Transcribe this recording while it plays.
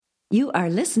You are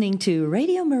listening to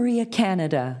Radio Maria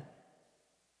Canada.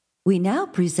 We now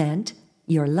present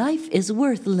Your Life is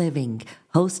Worth Living,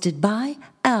 hosted by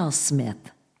Al Smith.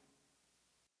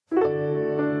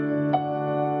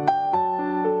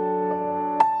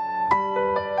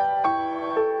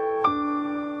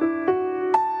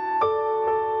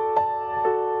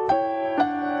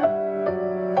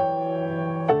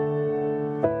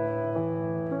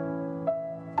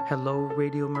 Hello,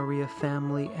 Radio Maria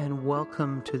family, and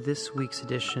welcome to this week's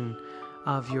edition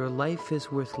of Your Life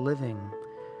is Worth Living.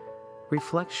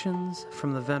 Reflections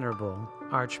from the Venerable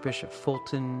Archbishop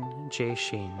Fulton J.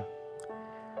 Sheen.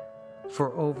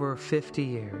 For over 50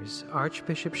 years,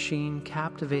 Archbishop Sheen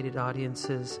captivated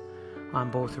audiences on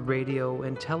both radio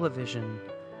and television.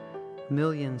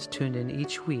 Millions tuned in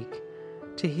each week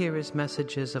to hear his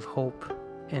messages of hope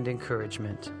and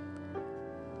encouragement.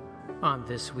 On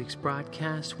this week's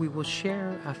broadcast, we will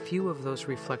share a few of those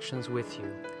reflections with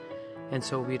you, and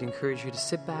so we'd encourage you to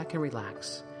sit back and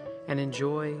relax and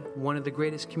enjoy one of the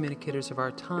greatest communicators of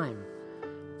our time,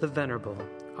 the Venerable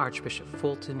Archbishop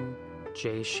Fulton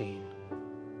J. Sheen.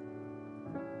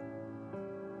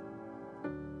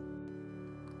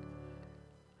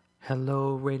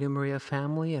 Hello, Radio Maria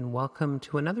family, and welcome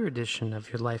to another edition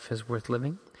of Your Life is Worth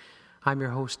Living. I'm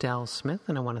your host, Al Smith,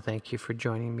 and I want to thank you for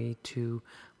joining me to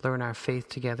learn our faith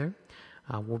together.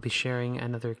 We'll be sharing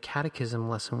another catechism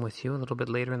lesson with you a little bit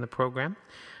later in the program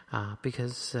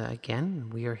because, again,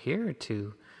 we are here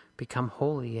to become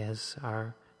holy as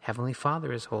our Heavenly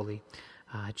Father is holy.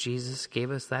 Jesus gave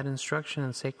us that instruction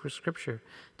in sacred scripture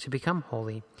to become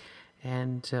holy.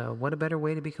 And what a better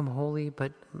way to become holy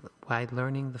but by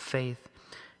learning the faith,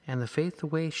 and the faith the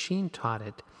way Sheen taught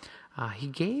it. He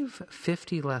gave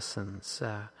 50 lessons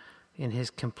in his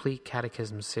complete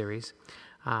catechism series.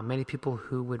 Many people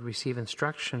who would receive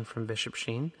instruction from Bishop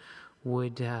Sheen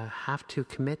would have to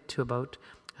commit to about,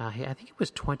 I think it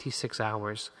was 26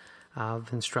 hours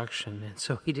of instruction. And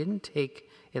so he didn't take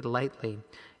it lightly.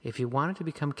 If you wanted to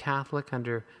become Catholic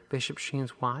under Bishop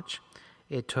Sheen's watch,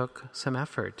 it took some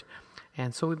effort.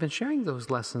 And so we've been sharing those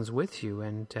lessons with you,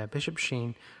 and Bishop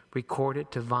Sheen recorded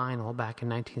to vinyl back in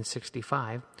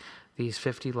 1965, these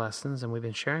 50 lessons, and we've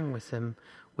been sharing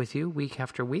with you week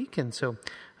after week. And so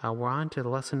we're on to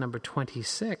lesson number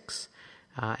 26,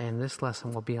 and this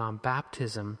lesson will be on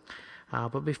baptism.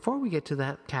 But before we get to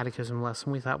that catechism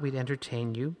lesson, we thought we'd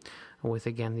entertain you with,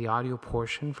 again, the audio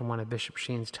portion from one of Bishop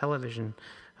Sheen's television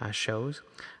shows.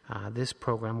 This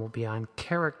program will be on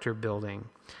character building.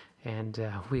 And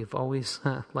we've always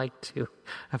liked to,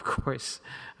 of course,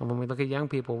 when we look at young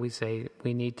people, we say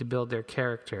we need to build their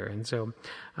character. And so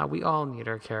we all need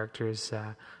our characters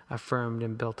affirmed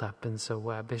and built up. And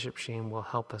so Bishop Sheen will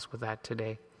help us with that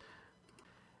today.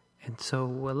 And so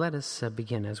let us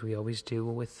begin, as we always do,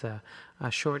 with a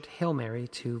short Hail Mary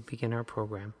to begin our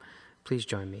program. Please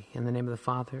join me. In the name of the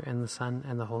Father, and the Son,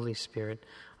 and the Holy Spirit.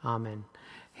 Amen.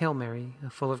 Hail Mary,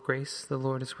 full of grace, the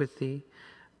Lord is with thee.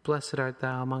 Blessed art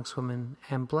thou amongst women,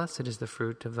 and blessed is the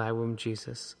fruit of thy womb,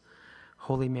 Jesus.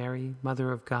 Holy Mary,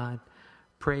 Mother of God,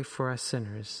 pray for us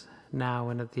sinners, now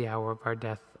and at the hour of our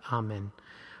death. Amen.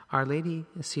 Our Lady,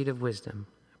 seat of wisdom,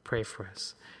 pray for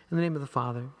us. In the name of the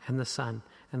Father, and the Son,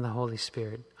 and the Holy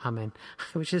Spirit. Amen.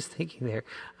 I was just thinking there,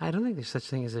 I don't think there's such a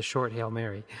thing as a short Hail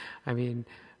Mary. I mean,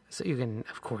 so you can,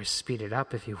 of course, speed it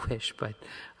up if you wish, but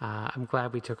I'm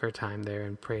glad we took our time there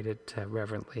and prayed it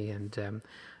reverently. And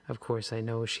of course, I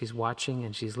know she's watching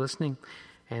and she's listening,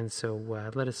 and so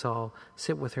let us all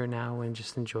sit with her now and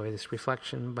just enjoy this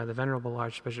reflection by the Venerable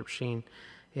Archbishop Sheen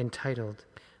entitled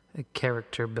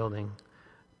Character Building.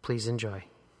 Please enjoy.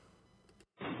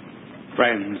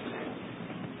 Friends,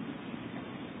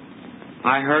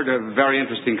 I heard a very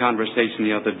interesting conversation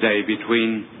the other day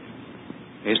between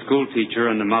a school teacher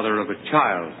and the mother of a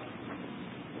child.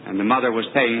 And the mother was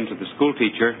saying to the school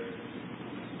teacher,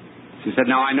 she said,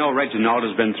 "Now I know Reginald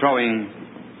has been throwing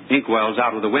inkwells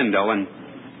out of the window and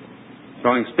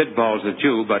throwing spitballs at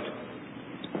you, but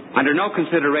under no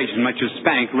consideration might you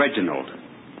spank Reginald.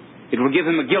 It will give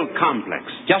him a guilt complex.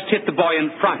 Just hit the boy in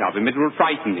front of him. It will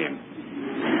frighten him."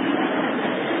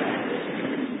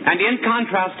 And in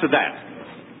contrast to that,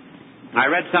 I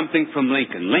read something from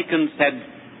Lincoln. Lincoln said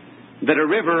that a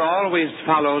river always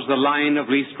follows the line of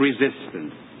least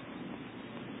resistance.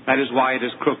 That is why it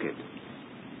is crooked.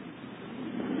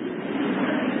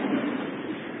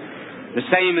 The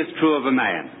same is true of a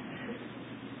man.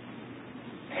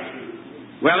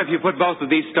 Well, if you put both of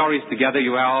these stories together,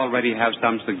 you already have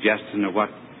some suggestion of what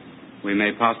we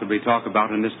may possibly talk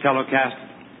about in this telecast,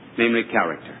 namely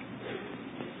character.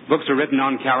 Books are written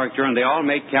on character, and they all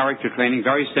make character training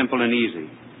very simple and easy.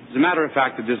 As a matter of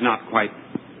fact, it is not quite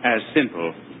as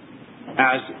simple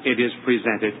as it is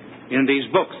presented in these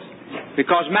books,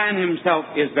 because man himself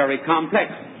is very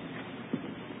complex.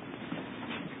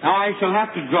 Now, I shall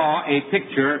have to draw a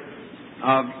picture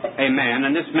of a man,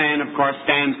 and this man, of course,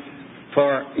 stands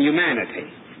for humanity.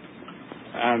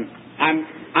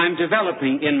 I'm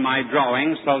developing in my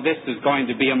drawing, so this is going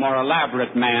to be a more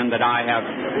elaborate man that I have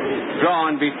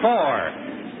drawn before.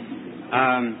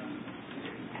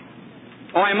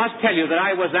 I must tell you that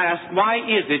I was asked, why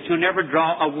is it you never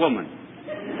draw a woman?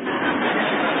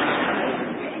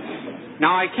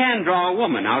 Now, I can draw a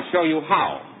woman. I'll show you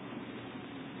how.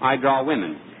 I draw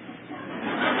women.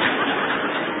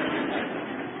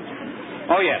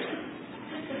 Oh, yes.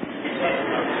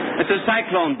 It's a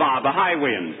cyclone, Bob, a high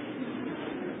wind.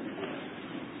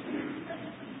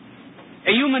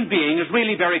 A human being is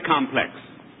really very complex,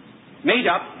 made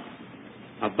up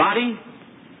of body,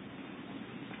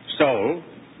 soul,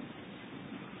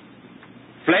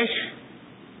 flesh,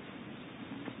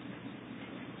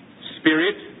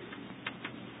 spirit,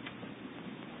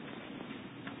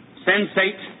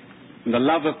 sensate, and the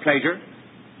love of pleasure,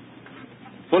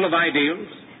 full of ideals,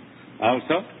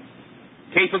 also,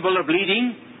 capable of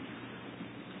leading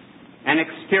an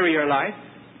exterior life,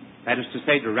 that is to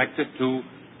say, directed to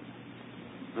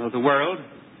the world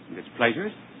and its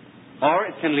pleasures, or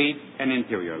it can lead an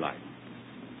interior life.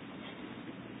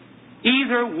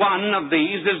 Either one of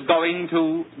these is going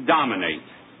to dominate.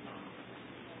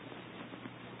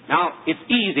 Now, it's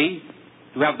easy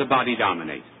to have the body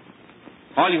dominate.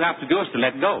 All you have to do is to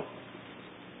let go.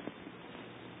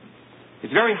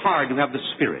 It's very hard to have the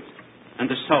spirit and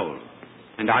the soul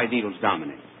and ideals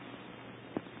dominate.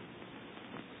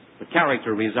 The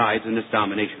character resides in this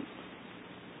domination.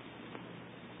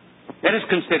 Let us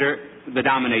consider the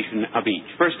domination of each.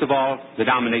 First of all, the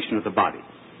domination of the body.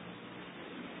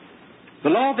 The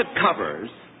law that covers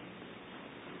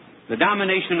the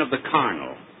domination of the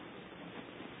carnal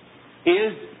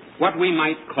is what we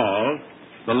might call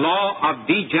the law of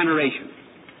degeneration.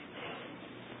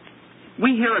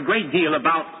 We hear a great deal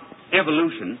about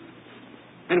evolution,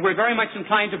 and we're very much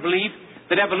inclined to believe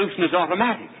that evolution is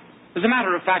automatic. As a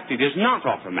matter of fact, it is not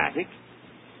automatic.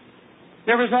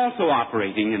 There is also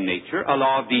operating in nature a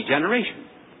law of degeneration,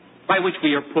 by which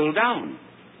we are pulled down,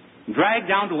 dragged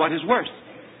down to what is worse.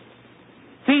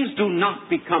 Things do not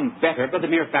become better by the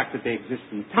mere fact that they exist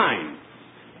in time.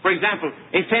 For example,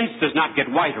 a fence does not get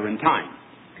whiter in time.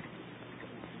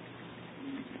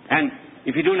 And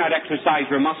if you do not exercise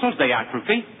your muscles, they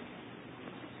atrophy.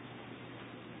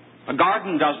 A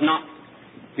garden does not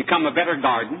become a better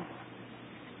garden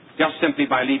just simply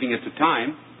by leaving it to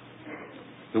time.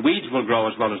 The weeds will grow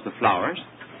as well as the flowers.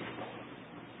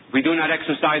 If we do not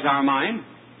exercise our mind,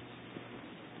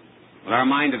 well, our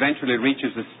mind eventually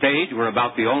reaches a stage where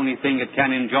about the only thing it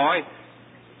can enjoy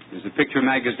is a picture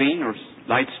magazine or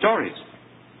light stories.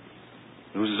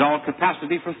 It loses all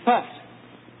capacity for thought.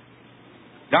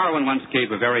 Darwin once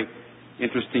gave a very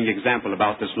interesting example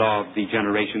about this law of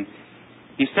degeneration.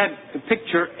 He said,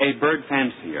 picture a bird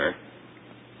fancier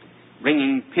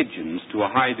bringing pigeons to a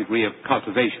high degree of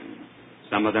cultivation.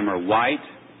 Some of them are white,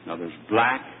 and others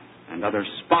black, and others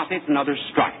spotted, and others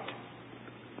striped.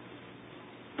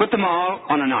 Put them all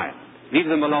on an island. Leave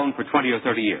them alone for 20 or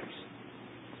 30 years.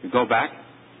 You go back,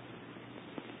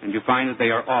 and you find that they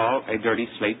are all a dirty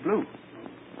slate blue.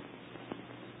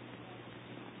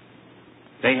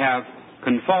 They have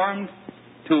conformed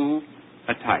to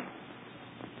a type.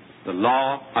 The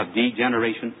law of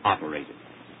degeneration operated.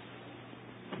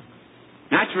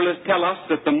 Naturalists tell us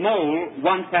that the mole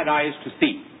once had eyes to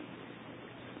see.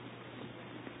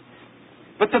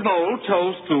 But the mole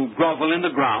chose to grovel in the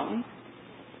ground,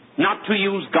 not to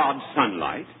use God's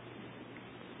sunlight.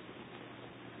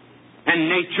 And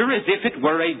nature, as if it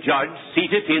were a judge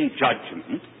seated in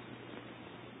judgment,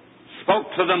 spoke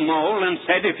to the mole and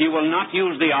said, if you will not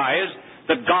use the eyes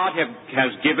that God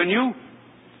has given you,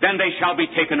 then they shall be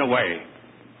taken away.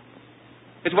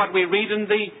 It's what we read in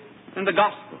the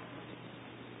gospel.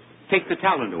 Take the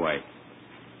talent away.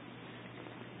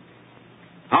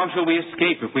 How shall we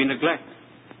escape if we neglect?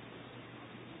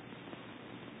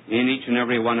 In each and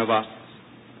every one of us,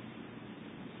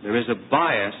 there is a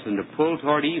bias and a pull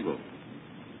toward evil.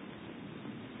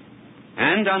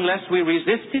 And unless we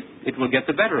resist it, it will get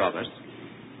the better of us.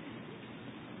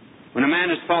 When a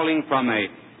man is falling from a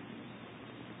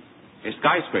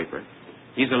skyscraper,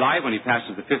 he's alive when he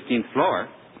passes the 15th floor.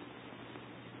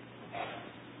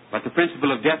 But the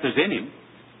principle of death is in him.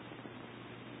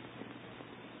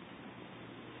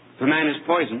 If a man is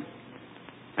poisoned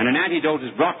and an antidote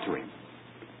is brought to him,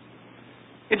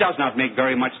 it does not make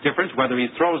very much difference whether he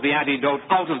throws the antidote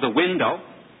out of the window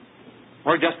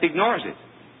or just ignores it.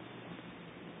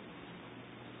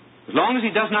 As long as he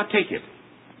does not take it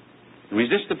and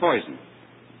resist the poison,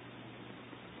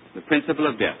 the principle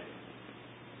of death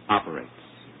operates.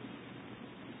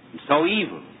 And so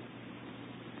evil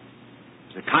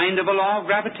is a kind of a law of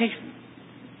gravitation.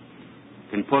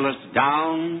 It can pull us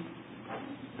down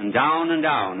and down and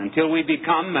down until we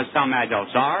become, as some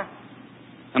adults are,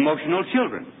 emotional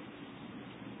children.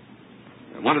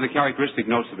 One of the characteristic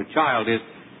notes of a child is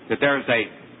that there is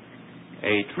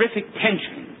a terrific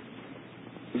tension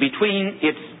between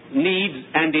its needs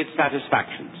and its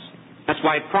satisfactions. That's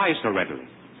why it cries so readily.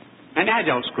 And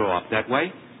adults grow up that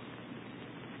way.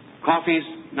 Coffee's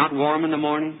not warm in the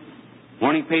morning.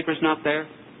 Morning paper's not there.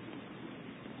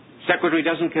 Secretary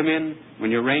doesn't come in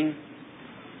when you ring.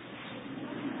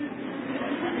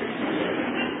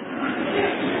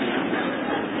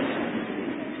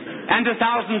 And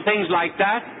 1,000 things like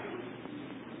that.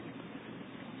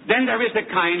 Then there is a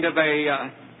kind of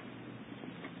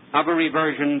a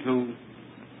reversion to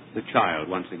the child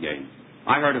once again.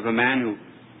 I heard of a man who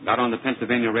got on the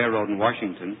Pennsylvania Railroad in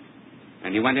Washington,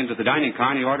 and he went into the dining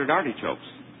car and he ordered artichokes.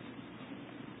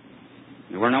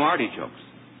 There were no artichokes.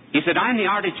 He said, "I'm the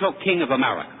artichoke king of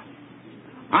America.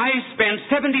 I spend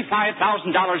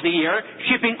 $75,000 a year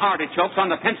shipping artichokes on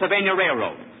the Pennsylvania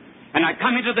Railroad. And I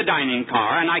come into the dining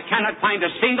car and I cannot find a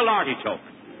single artichoke.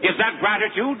 Is that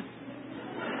gratitude?"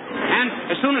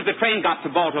 And as soon as the train got to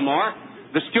Baltimore,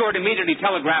 the steward immediately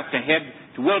telegraphed ahead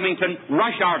to Wilmington,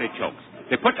 "Rush artichokes."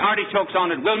 They put artichokes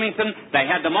on at Wilmington. They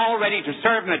had them all ready to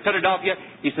serve them at Philadelphia.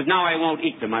 He said, "Now I won't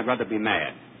eat them. I'd rather be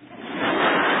mad."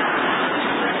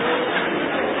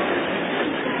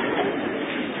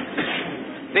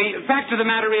 The fact of the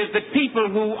matter is that people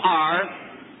who are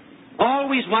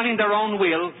always wanting their own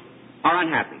will are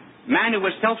unhappy. Man who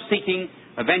is self-seeking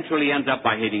eventually ends up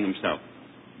by hating himself.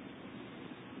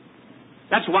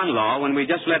 That's one law, when we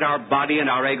just let our body and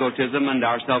our egotism and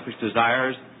our selfish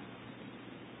desires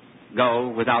go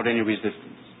without any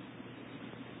resistance.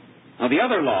 Now, the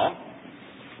other law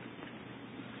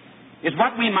is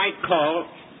what we might call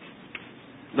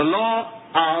the law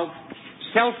of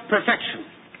self-perfection.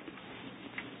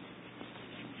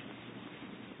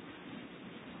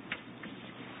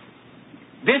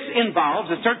 This involves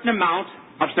a certain amount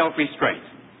of self-restraint.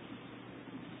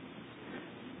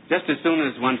 Just as soon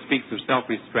as one speaks of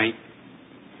self-restraint,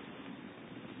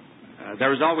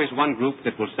 there is always one group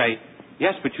that will say,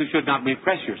 "Yes, but you should not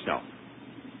repress yourself."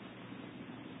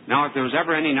 Now, if there was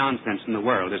ever any nonsense in the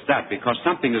world, it's that, because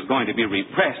something is going to be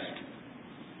repressed.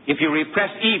 If you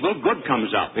repress evil, good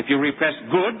comes up. If you repress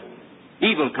good,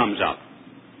 evil comes up.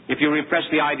 If you repress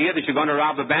the idea that you're going to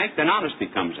rob a bank, then honesty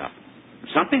comes up.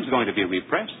 Something's going to be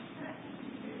repressed.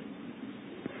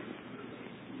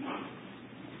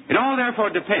 It all, therefore,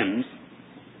 depends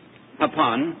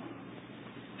upon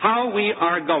how we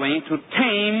are going to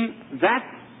tame that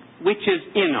which is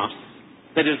in us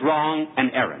that is wrong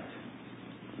and errant.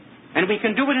 And we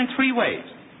can do it in three ways.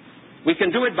 We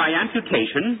can do it by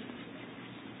amputation.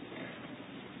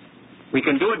 We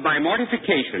can do it by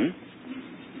mortification.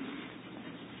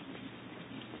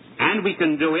 And we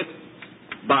can do it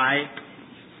by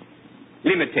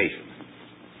limitation.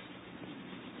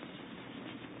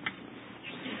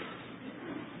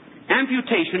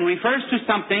 Amputation refers to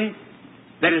something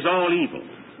that is all evil.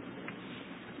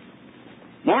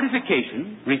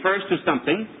 Mortification refers to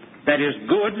something that is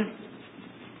good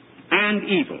and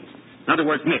evil. In other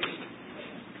words, mixed.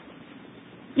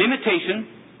 Limitation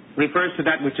refers to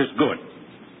that which is good.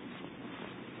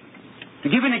 To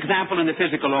give an example in the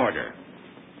physical order,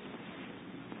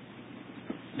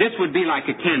 this would be like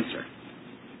a cancer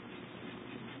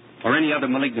or any other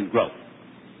malignant growth.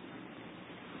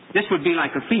 This would be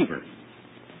like a fever.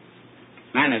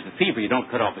 Man has a fever, you don't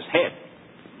cut off his head,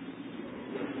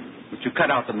 but you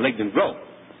cut out the malignant growth.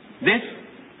 This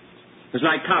is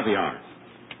like caviar.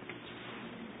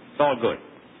 It's all good.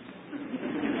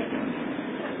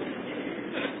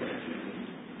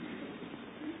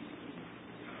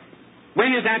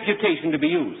 When is amputation to be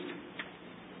used?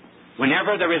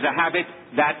 Whenever there is a habit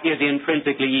that is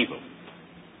intrinsically evil.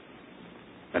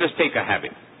 Let us take a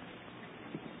habit.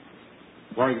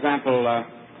 For example,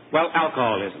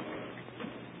 alcoholism.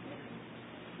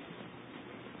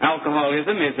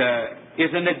 Alcoholism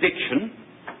is an addiction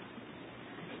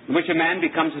in which a man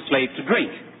becomes a slave to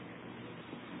drink.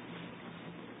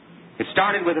 It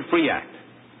started with a free act.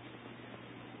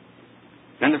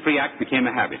 Then the free act became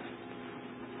a habit.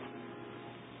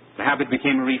 The habit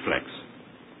became a reflex.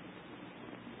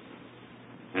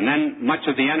 And then much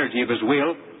of the energy of his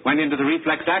will went into the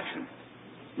reflex action.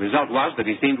 The result was that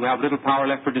he seemed to have little power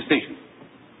left for decision.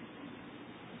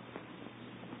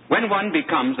 when one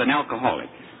becomes an alcoholic,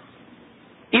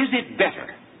 is it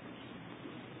better,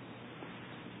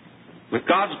 with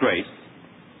God's grace,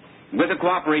 with the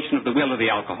cooperation of the will of the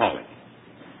alcoholic,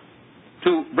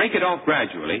 to break it off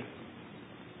gradually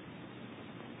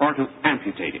or to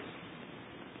amputate it?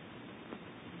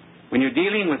 When you're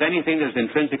dealing with anything that is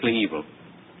intrinsically evil,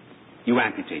 you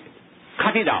amputate it.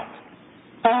 Cut it out.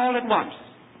 All at once.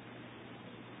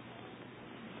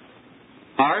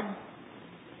 Hard?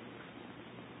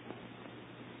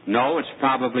 No, it's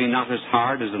probably not as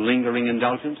hard as a lingering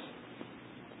indulgence.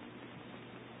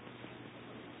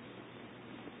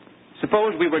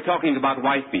 Suppose we were talking about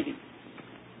wife beating.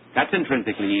 That's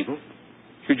intrinsically evil.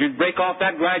 Should you break off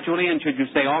that gradually, and should you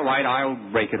say, all right,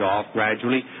 I'll break it off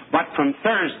gradually, but from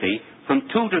Thursday, from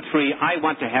 2 to 3, I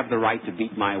want to have the right to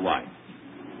beat my wife?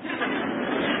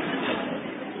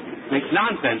 Makes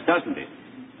nonsense, doesn't it?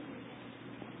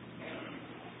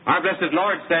 Our blessed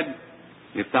Lord said,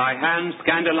 if thy hand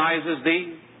scandalizes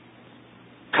thee,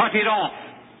 cut it off,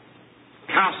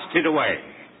 cast it away.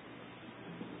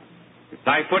 If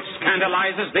thy foot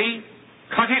scandalizes thee,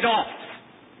 cut it off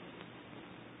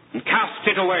and cast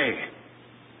it away.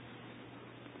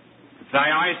 If thy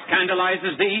eye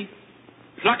scandalizes thee,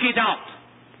 pluck it out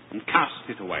and cast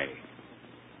it away.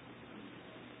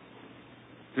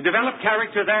 To develop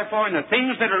character, therefore, in the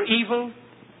things that are evil,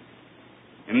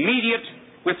 immediate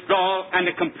withdrawal and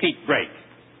a complete break.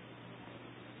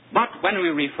 But when we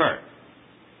refer,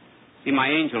 see, my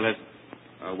angel has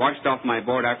washed off my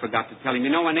board. I forgot to tell him. You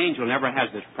know, an angel never has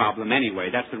this problem anyway.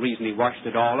 That's the reason he washed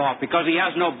it all off, because he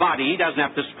has no body. He doesn't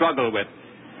have to struggle with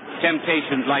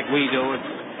temptations like we do.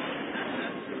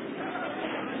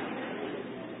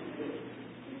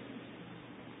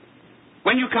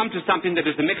 When you come to something that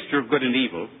is a mixture of good and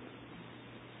evil,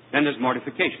 then there's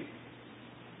mortification.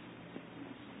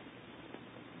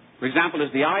 For example,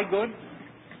 is the eye good?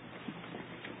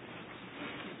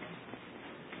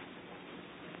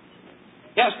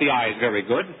 Yes, the eye is very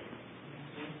good.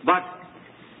 But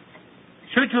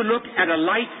should you look at a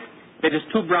light that is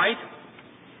too bright?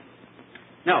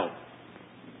 No.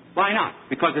 Why not?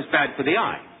 Because it's bad for the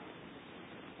eye.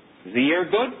 Is the ear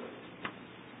good?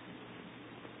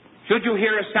 Should you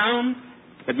hear a sound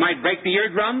that might break the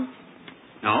eardrum?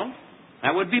 No.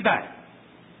 That would be bad.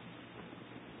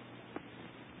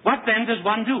 What then does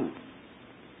one do?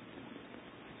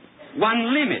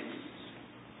 One limits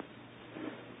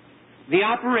the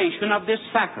operation of this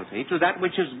faculty to that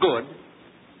which is good,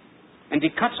 and he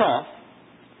cuts off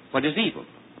what is evil.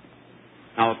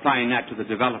 Now, applying that to the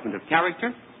development of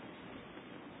character,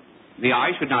 the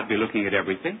eye should not be looking at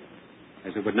everything,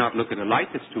 as it would not look at a light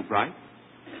that's too bright.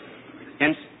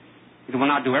 Hence, it will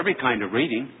not do every kind of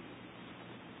reading,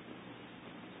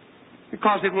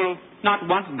 because it will not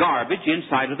want garbage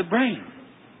inside of the brain.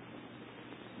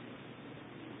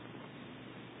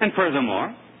 And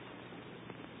furthermore,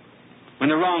 when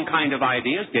the wrong kind of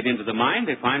ideas get into the mind,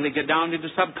 they finally get down into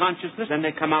subconsciousness, and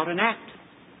they come out and act.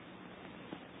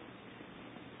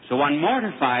 So one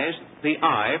mortifies the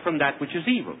eye from that which is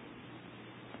evil.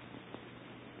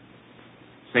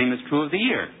 Same is true of the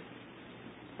ear.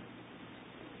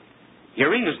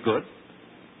 Hearing is good.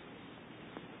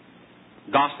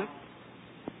 Gossip,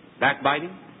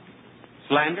 backbiting,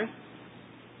 slander.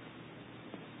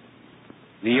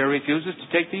 The ear refuses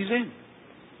to take these in.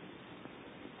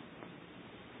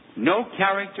 No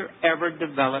character ever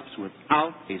develops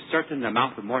without a certain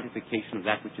amount of mortification of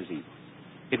that which is evil.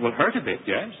 It will hurt a bit,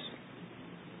 yes.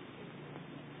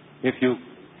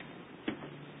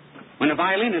 When a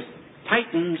violinist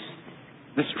tightens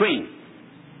the string,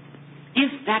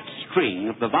 if that string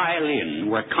of the violin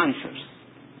were conscious,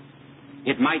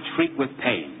 it might shriek with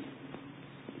pain.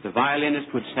 The violinist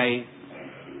would say,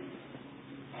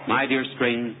 my dear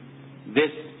string,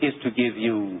 this is to give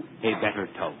you a better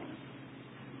tone.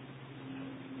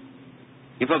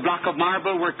 If a block of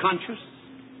marble were conscious,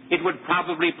 it would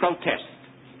probably protest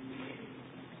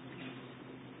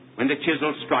when the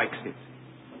chisel strikes it.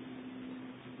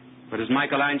 But as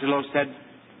Michelangelo said,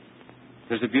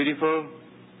 there's a beautiful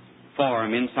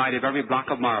form inside of every block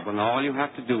of marble, and all you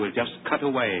have to do is just cut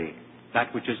away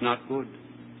that which is not good.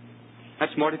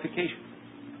 That's mortification.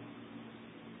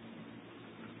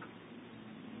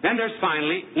 Then there's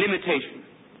finally limitation.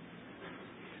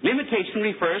 Limitation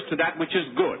refers to that which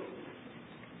is good.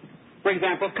 For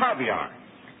example, caviar.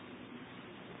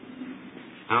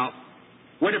 Now,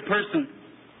 would a person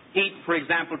eat, for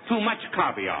example, too much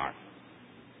caviar?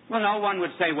 Well, no, one would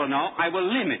say, well, no, I will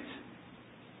limit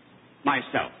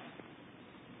myself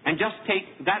and just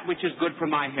take that which is good for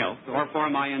my health or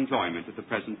for my enjoyment at the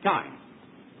present time.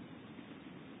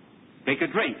 Take a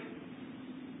drink.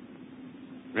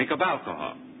 drink of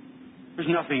alcohol. There's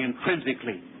nothing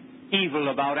intrinsically evil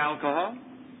about alcohol.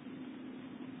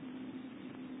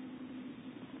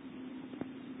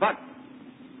 But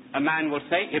a man will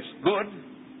say, it's good,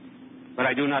 but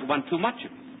I do not want too much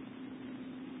of it.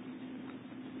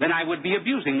 Then I would be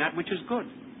abusing that which is good.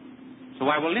 So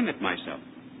I will limit myself.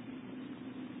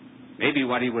 Maybe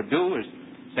what he would do is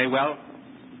say, well,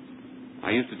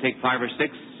 I used to take 5 or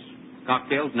 6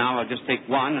 cocktails, now I'll just take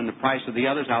 1, and the price of the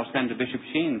others I'll send to Bishop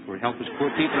Sheen for help his poor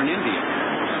people in India.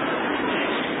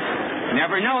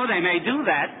 Never know, they may do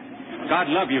that. God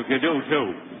love you if you do,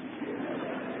 too.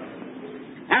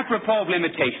 Apropos of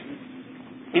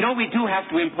limitation, you know, we do have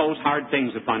to impose hard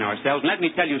things upon ourselves. Let me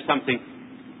tell you something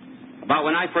about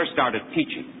when I first started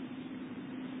teaching.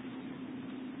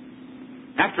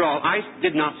 After all, I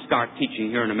did not start teaching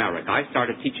here in America. I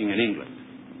started teaching in England.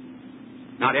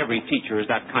 Not every teacher is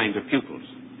that kind of pupils.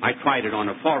 I tried it on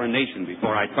a foreign nation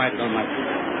before I tried it on my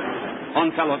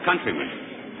own fellow countrymen.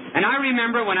 And I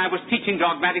remember when I was teaching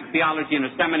dogmatic theology in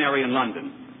a seminary in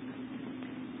London,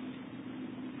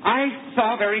 I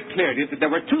saw very clearly that there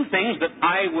were 2 things that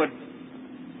I would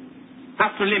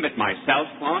have to limit myself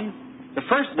on. The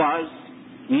first was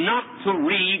not to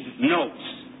read notes.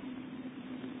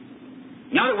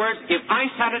 In other words, if I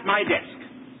sat at my desk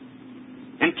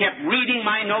and kept reading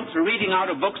my notes or reading out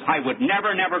of books, I would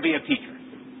never be a teacher.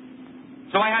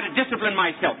 So I had to discipline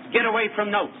myself to get away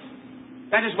from notes.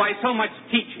 That is why so much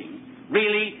teaching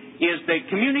really is the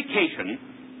communication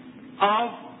of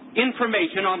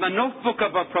information on the notebook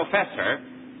of a professor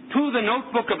to the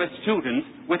notebook of a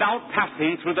student without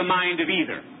passing through the mind of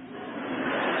either.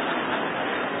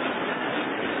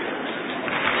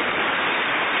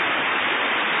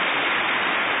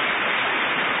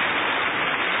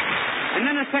 And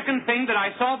then a second thing that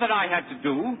I saw that I had to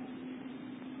do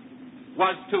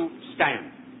was to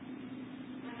stand.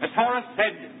 As Horace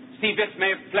said, si vis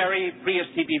me fleri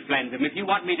prius tibi flendum. If you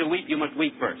want me to weep, you must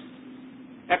weep first.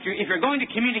 If you're going to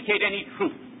communicate any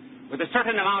truth with a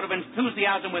certain amount of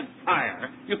enthusiasm, with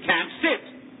fire, you can't sit.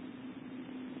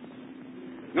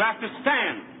 You have to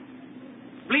stand.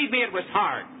 Believe me, it was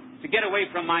hard to get away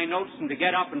from my notes and to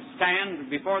get up and stand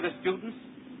before the students.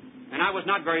 And I was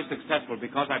not very successful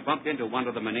because I bumped into one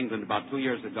of them in England about 2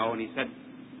 years ago, and he said,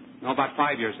 no, about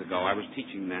 5 years ago, I was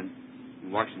teaching then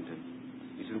in Washington.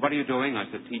 He said, what are you doing? I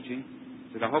said, teaching.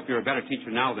 He said, I hope you're a better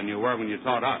teacher now than you were when you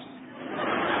taught us.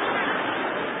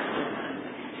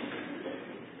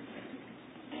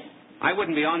 I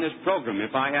wouldn't be on this program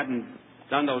if I hadn't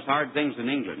done those hard things in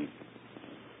England.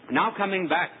 Now coming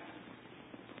back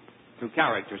to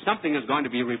character, something is going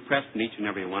to be repressed in each and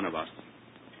every one of us.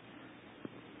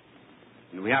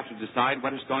 And we have to decide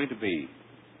what it's going to be.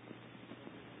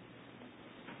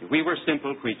 If we were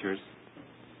simple creatures,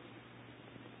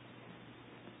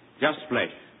 just flesh,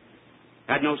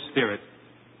 had no spirit,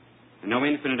 and no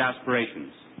infinite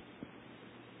aspirations,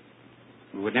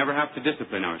 we would never have to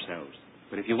discipline ourselves.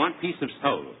 But if you want peace of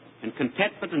soul and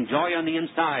contentment and joy on the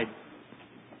inside,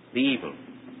 the evil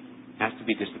has to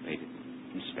be dissipated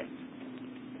and spent.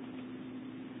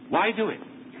 Why do it?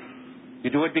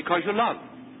 You do it because you love.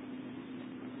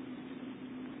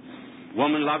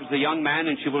 Woman loves the young man,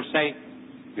 and she will say,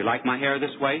 you like my hair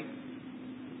this way?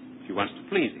 She wants to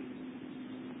please him.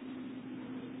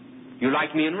 You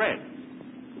like me in red.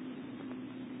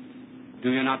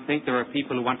 Do you not think there are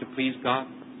people who want to please God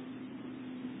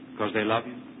because they love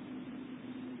you?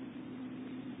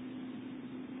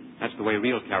 That's the way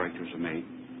real characters are made.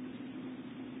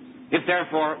 If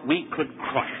therefore we could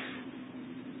crush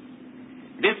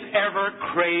this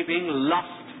ever-craving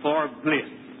lust for bliss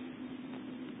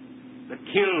that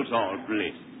kills all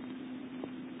bliss,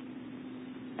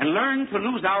 and learn to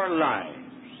lose our lives,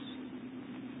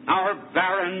 our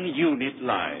barren unit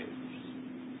lives,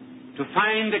 to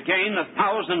find again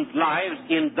 1,000 lives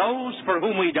in those for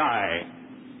whom we die,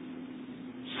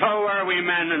 so are we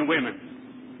men and women.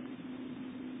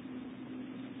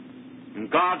 In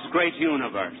God's great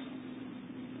universe,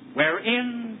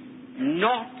 wherein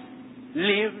naught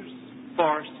lives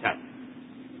for self.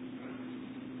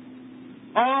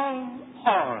 All,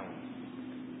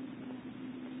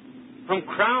 from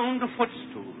crown to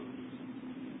footstool,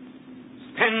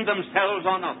 spend themselves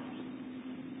on others.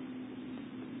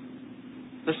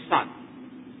 The sun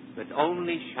that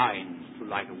only shines to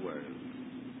light a world.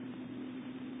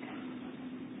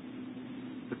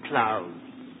 The clouds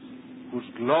whose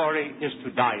glory is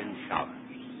to die in showers.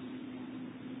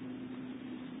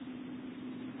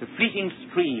 The fleeting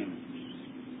streams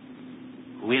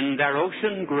who in their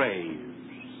ocean graves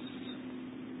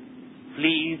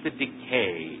flee the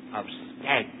decay of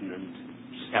stagnant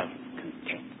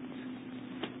self-content.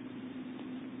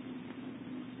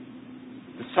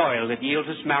 the soil that yields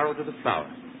its marrow to the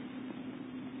flower.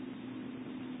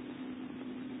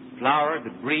 Flower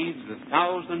that breeds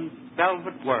 1,000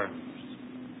 velvet worms,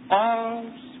 all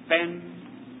spend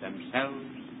themselves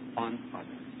on others.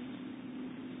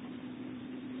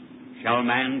 Shall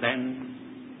man then,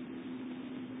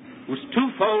 whose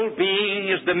twofold being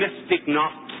is the mystic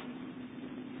knot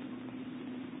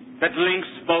that links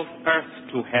both earth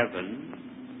to heaven,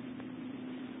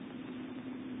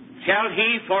 shall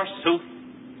he, forsooth,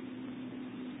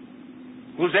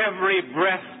 whose every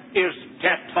breath is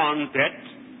debt on debt,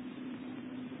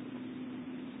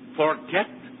 forget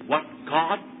what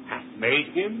God hath made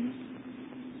him?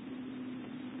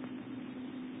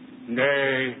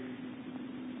 Nay,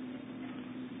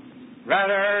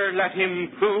 rather let him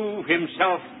prove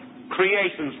himself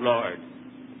creation's Lord,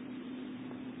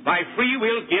 by free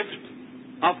will gift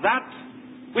of that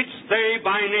which they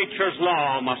by nature's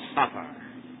law must suffer.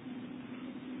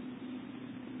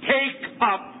 Take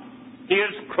up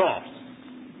his cross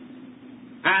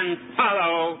and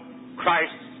follow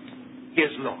Christ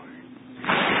his Lord.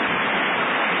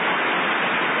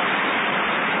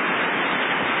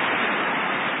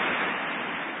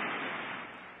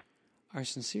 Our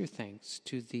sincere thanks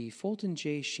to the Fulton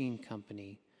J. Sheen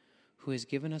Company, who has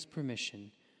given us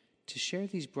permission to share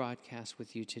these broadcasts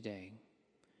with you today.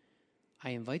 I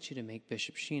invite you to make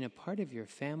Bishop Sheen a part of your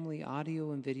family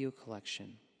audio and video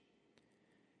collection.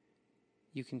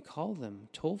 You can call them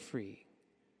toll-free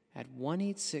at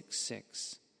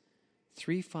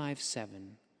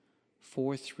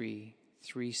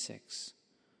 1-866-357-4336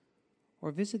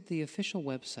 or visit the official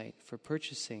website for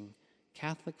purchasing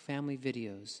Catholic family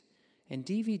videos and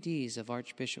DVDs of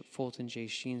Archbishop Fulton J.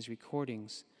 Sheen's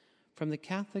recordings from the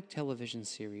Catholic television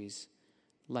series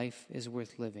Life is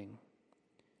Worth Living.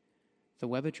 The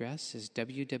web address is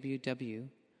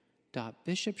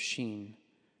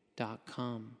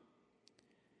www.bishopsheen.com.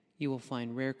 You will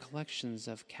find rare collections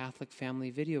of Catholic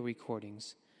family video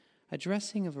recordings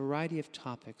addressing a variety of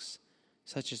topics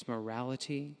such as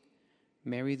morality,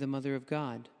 Mary the Mother of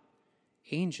God,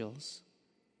 angels,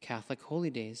 Catholic holy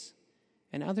days,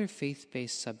 and other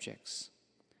faith-based subjects.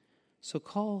 So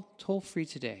call toll-free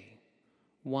today,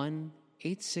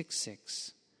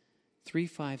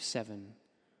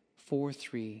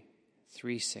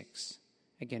 1-866-357-4336.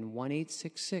 Again,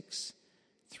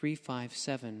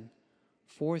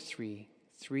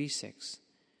 1-866-357-4336.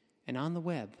 And on the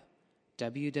web,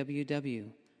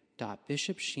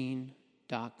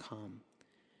 www.bishopsheen.com.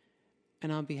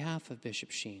 And on behalf of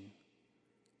Bishop Sheen,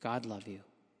 God love you.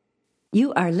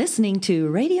 You are listening to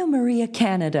Radio Maria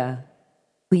Canada.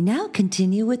 We now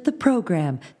continue with the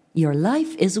program, Your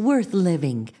Life is Worth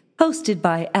Living, hosted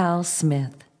by Al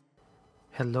Smith.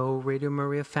 Hello, Radio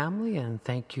Maria family, and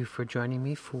thank you for joining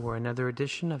me for another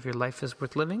edition of Your Life is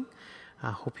Worth Living.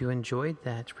 I hope you enjoyed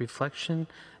that reflection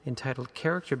entitled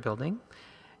Character Building.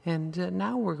 And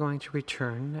now we're going to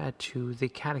return to the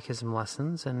catechism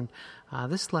lessons, and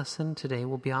this lesson today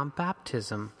will be on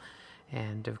baptism.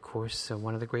 And, of course,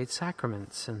 one of the great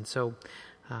sacraments. And so,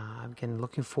 again,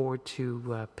 looking forward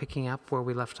to picking up where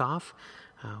we left off.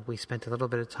 We spent a little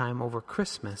bit of time over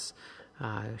Christmas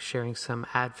sharing some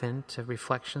Advent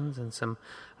reflections and some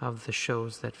of the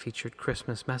shows that featured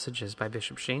Christmas messages by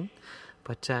Bishop Sheen.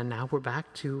 But now we're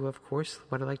back to, of course,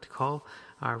 what I like to call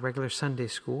our regular Sunday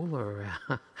school or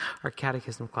our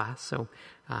catechism class. So,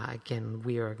 again,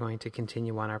 we are going to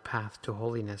continue on our path to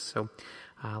holiness. So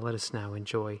let us now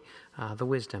enjoy the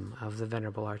wisdom of the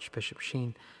Venerable Archbishop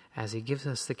Sheen as he gives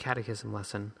us the catechism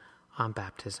lesson on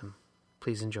baptism.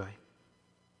 Please enjoy.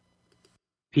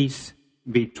 Peace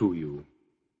be to you.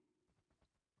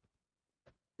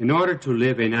 In order to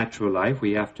live a natural life,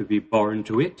 we have to be born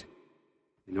to it.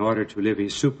 In order to live a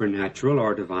supernatural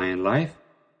or divine life,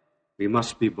 we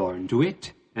must be born to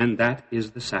it, and that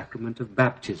is the sacrament of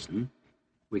baptism,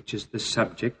 which is the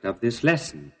subject of this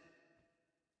lesson.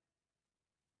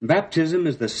 Baptism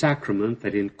is the sacrament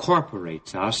that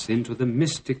incorporates us into the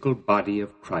mystical body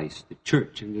of Christ, the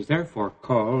Church, and is therefore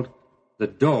called the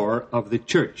door of the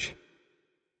Church.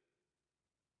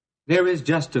 There is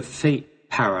just a faint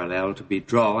parallel to be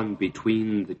drawn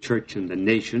between the Church and the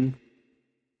nation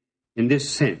in this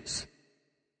sense.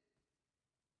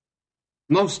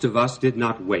 Most of us did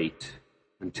not wait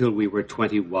until we were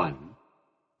 21,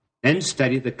 then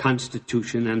study the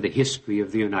Constitution and the history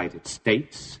of the United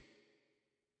States,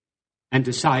 and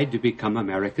decide to become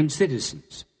American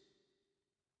citizens.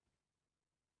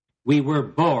 We were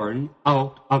born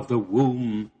out of the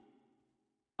womb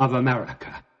of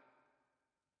America.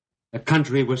 The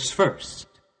country was first.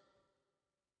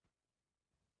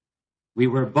 We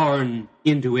were born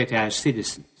into it as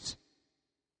citizens.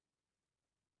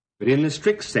 But in the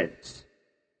strict sense,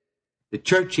 the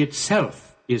church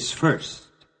itself is first,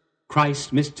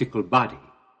 Christ's mystical body.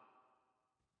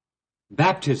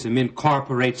 Baptism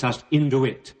incorporates us into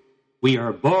it. We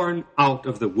are born out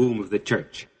of the womb of the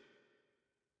church.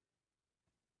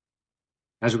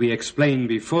 As we explained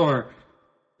before,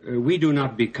 we do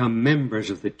not become members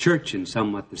of the church in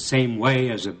somewhat the same way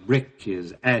as a brick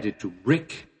is added to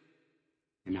brick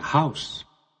in a house.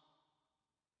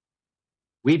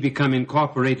 We become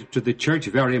incorporated to the church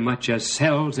very much as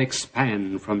cells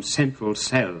expand from central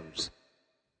cells.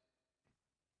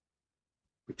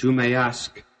 But you may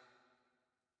ask,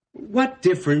 what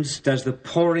difference does the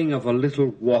pouring of a little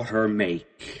water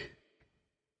make?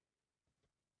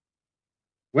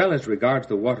 Well, as regards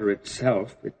the water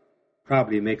itself, it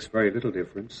probably makes very little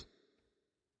difference.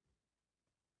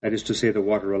 That is to say, the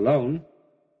water alone.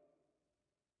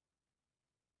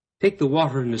 Take the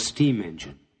water in a steam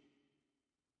engine.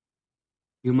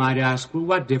 You might ask, well,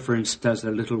 what difference does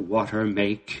a little water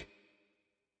make?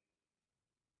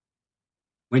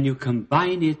 When you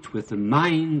combine it with the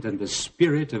mind and the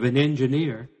spirit of an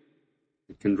engineer,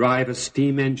 it can drive a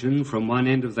steam engine from one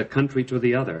end of the country to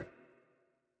the other.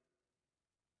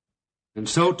 And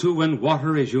so too, when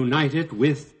water is united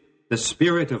with the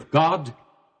Spirit of God,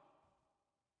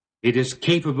 it is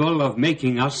capable of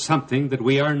making us something that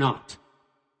we are not,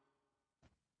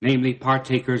 namely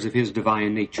partakers of His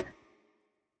divine nature.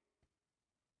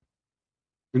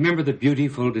 Remember the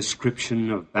beautiful description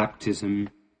of baptism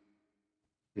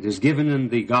that is given in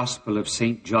the Gospel of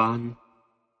St. John.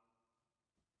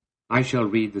 I shall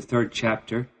read the 3rd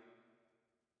chapter,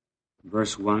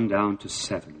 verse 1 down to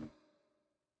 7.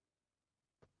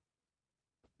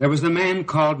 There was a man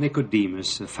called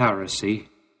Nicodemus, a Pharisee,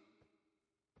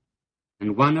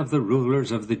 and one of the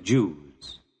rulers of the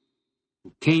Jews,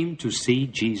 who came to see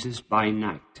Jesus by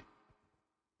night.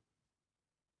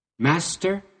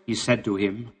 Master, he said to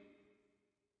him,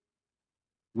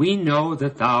 we know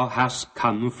that thou hast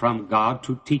come from God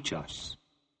to teach us.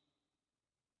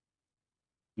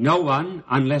 No one,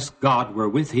 unless God were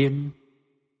with him,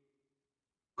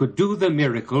 could do the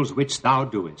miracles which thou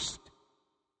doest.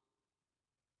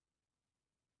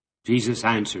 Jesus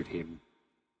answered him,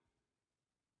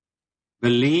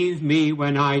 believe me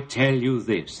when I tell you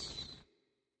this.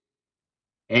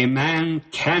 A man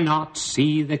cannot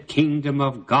see the kingdom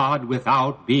of God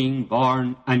without being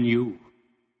born anew.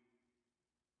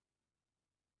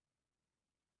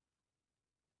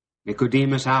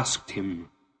 Nicodemus asked him,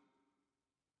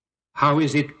 how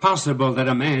is it possible that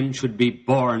a man should be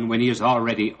born when he is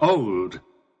already old?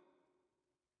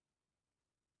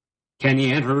 Can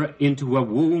he enter into a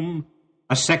womb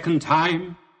a second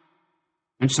time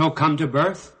and so come to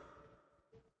birth?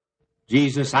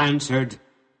 Jesus answered,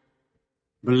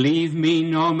 believe me,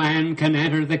 no man can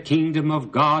enter the kingdom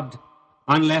of God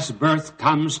unless birth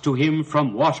comes to him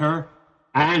from water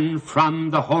and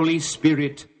from the Holy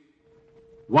Spirit.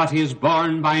 What is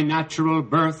born by natural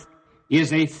birth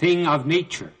is a thing of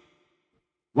nature.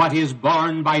 What is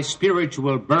born by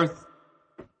spiritual birth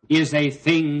is a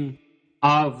thing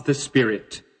of the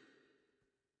Spirit.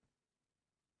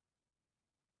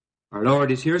 Our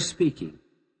Lord is here speaking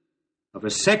of a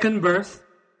second birth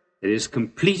that is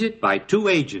completed by two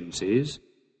agencies,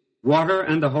 water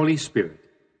and the Holy Spirit.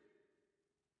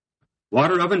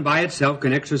 Water of and by itself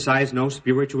can exercise no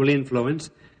spiritual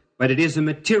influence, but it is a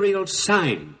material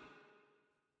sign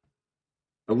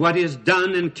of what is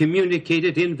done and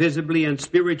communicated invisibly and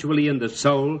spiritually in the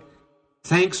soul,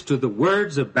 thanks to the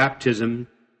words of baptism,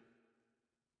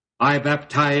 I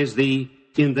baptize thee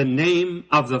in the name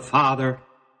of the Father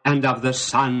and of the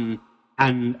Son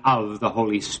and of the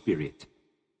Holy Spirit.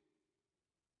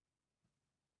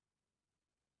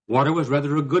 Water was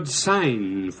rather a good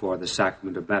sign for the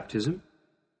sacrament of baptism.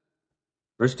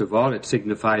 First of all, it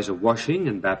signifies a washing,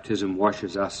 and baptism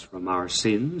washes us from our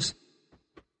sins.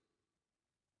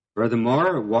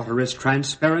 Furthermore, water is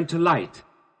transparent to light.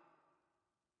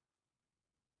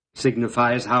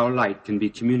 Signifies how light can be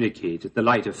communicated, the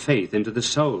light of faith, into the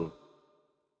soul.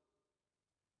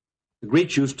 The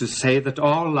Greeks used to say that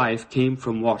all life came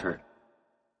from water.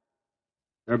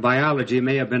 Their biology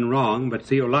may have been wrong, but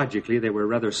theologically they were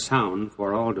rather sound,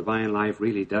 for all divine life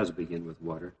really does begin with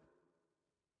water.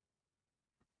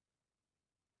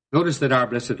 Notice that our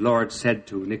blessed Lord said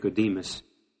to Nicodemus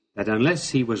that unless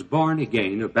he was born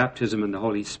again of baptism in the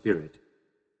Holy Spirit,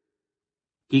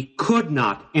 he could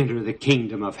not enter the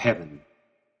kingdom of heaven.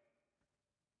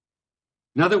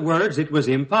 In other words, it was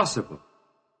impossible.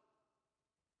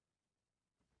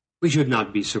 We should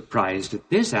not be surprised at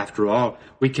this. After all,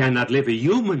 we cannot live a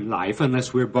human life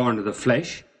unless we're born of the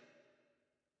flesh.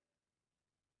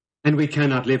 And we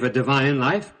cannot live a divine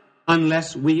life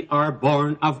unless we are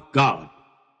born of God.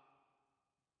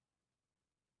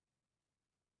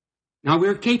 Now,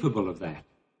 we're capable of that.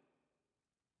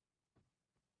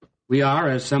 We are,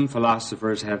 as some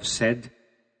philosophers have said,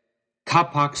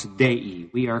 capax Dei.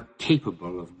 We are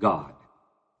capable of God.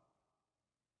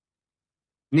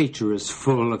 Nature is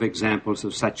full of examples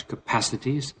of such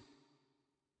capacities.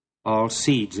 All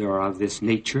seeds are of this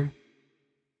nature.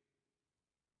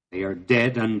 They are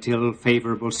dead until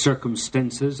favorable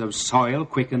circumstances of soil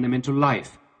quicken them into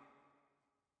life.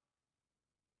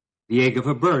 The egg of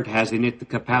a bird has in it the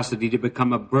capacity to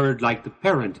become a bird like the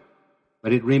parent,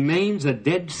 but it remains a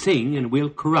dead thing and will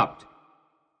corrupt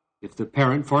if the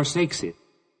parent forsakes it.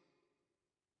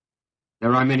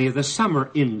 There are many of the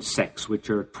summer insects which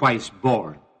are twice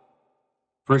born,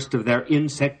 first of their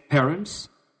insect parents,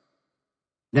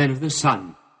 then of the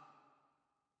sun.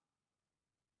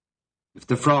 If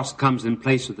the frost comes in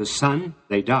place of the sun,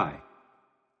 they die.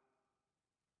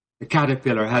 The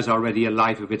caterpillar has already a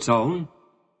life of its own,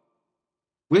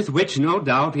 with which, no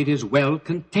doubt, it is well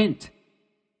content.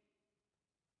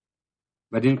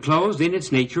 But enclosed in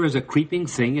its nature as a creeping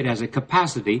thing, it has a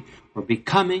capacity for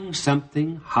becoming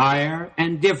something higher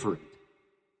and different.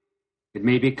 It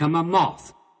may become a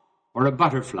moth or a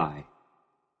butterfly.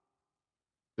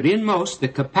 But in most, the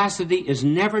capacity is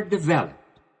never developed.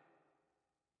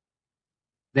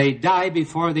 They die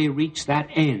before they reach that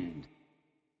end.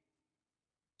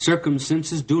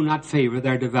 Circumstances do not favor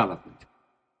their development.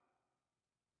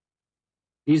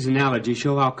 These analogies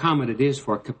show how common it is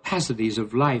for capacities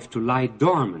of life to lie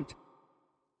dormant,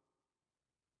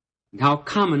 and how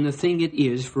common a thing it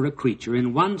is for a creature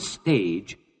in one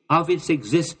stage of its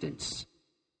existence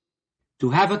to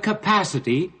have a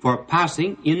capacity for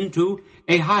passing into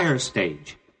a higher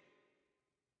stage.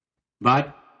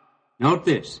 But, note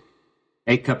this,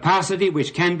 a capacity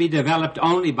which can be developed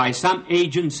only by some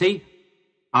agency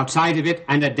outside of it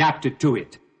and adapted to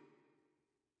it.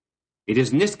 It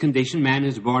is in this condition man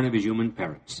is born of his human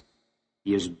parents.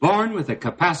 He is born with a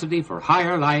capacity for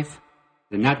higher life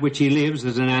than that which he lives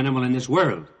as an animal in this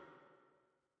world.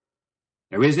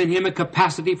 There is in him a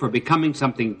capacity for becoming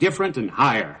something different and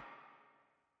higher.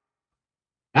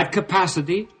 That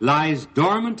capacity lies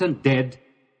dormant and dead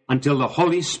until the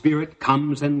Holy Spirit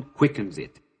comes and quickens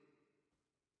it.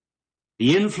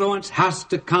 The influence has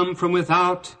to come from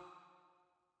without.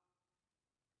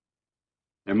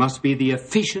 There must be the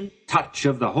efficient touch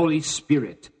of the Holy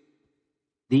Spirit,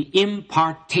 the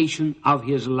impartation of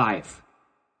His life.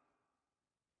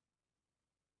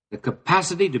 The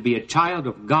capacity to be a child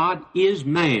of God is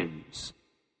man's,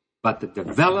 but the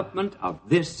development of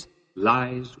this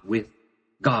lies with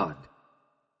God.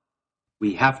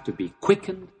 We have to be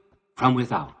quickened from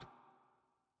without.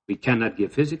 We cannot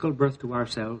give physical birth to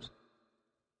ourselves,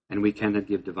 and we cannot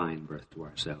give divine birth to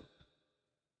ourselves.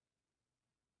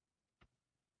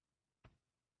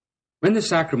 When the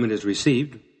sacrament is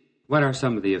received, what are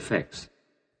some of the effects?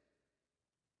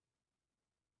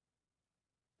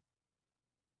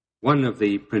 One of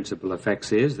the principal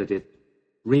effects is that it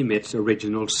remits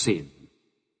original sin.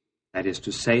 That is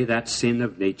to say, that sin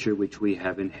of nature which we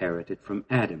have inherited from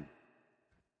Adam.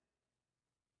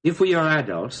 If we are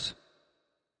adults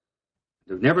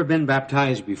and have never been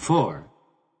baptized before,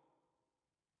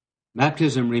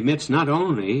 baptism remits not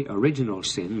only original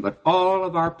sin, but all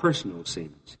of our personal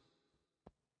sins.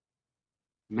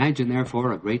 Imagine,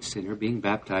 therefore, a great sinner being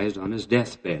baptized on his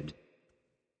deathbed.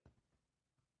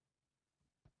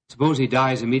 Suppose he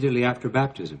dies immediately after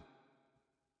baptism.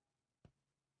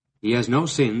 He has no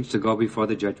sins to go before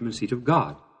the judgment seat of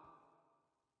God.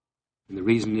 And the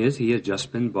reason is he has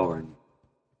just been born.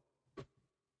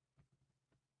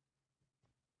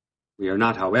 We are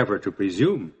not, however, to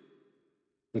presume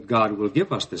that God will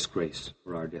give us this grace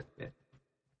for our deathbed.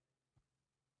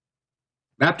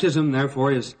 Baptism,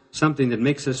 therefore, is something that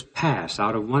makes us pass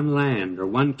out of one land or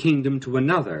one kingdom to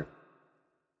another.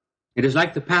 It is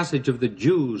like the passage of the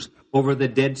Jews over the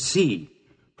Dead Sea,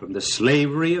 from the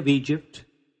slavery of Egypt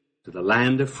to the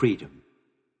land of freedom.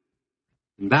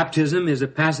 And baptism is a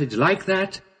passage like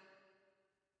that,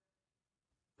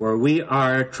 where we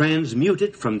are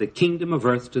transmuted from the kingdom of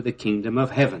earth to the kingdom of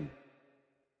heaven.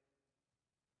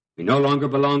 We no longer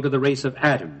belong to the race of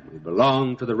Adam. We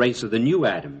belong to the race of the new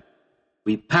Adam.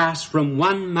 We pass from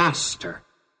one master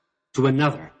to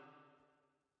another.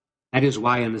 That is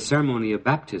why in the ceremony of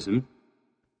baptism,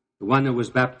 the one who was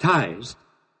baptized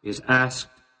is asked,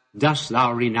 "Dost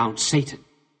thou renounce Satan?"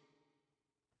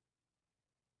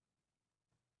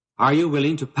 Are you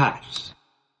willing to pass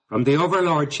from the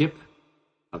overlordship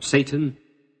of Satan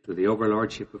to the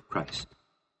overlordship of Christ?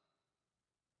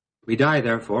 We die,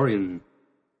 therefore, in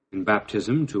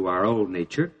baptism to our old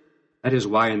nature. That is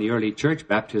why in the early church,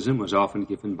 baptism was often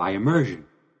given by immersion.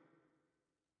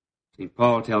 St.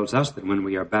 Paul tells us that when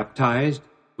we are baptized,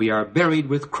 we are buried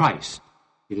with Christ.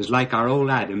 It is like our old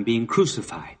Adam being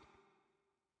crucified.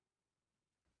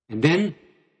 And then,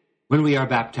 when we are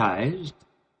baptized,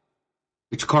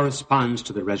 which corresponds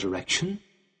to the resurrection,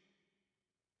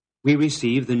 we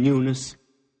receive the newness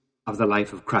of the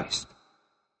life of Christ.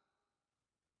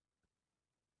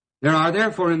 There are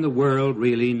therefore in the world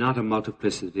really not a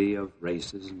multiplicity of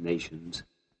races and nations.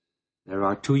 There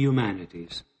are two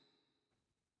humanities.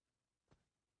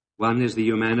 One is the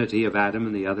humanity of Adam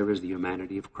and the other is the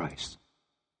humanity of Christ.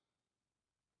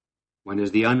 One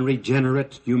is the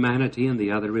unregenerate humanity and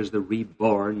the other is the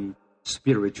reborn,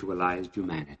 spiritualized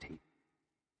humanity.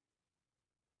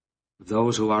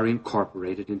 Those who are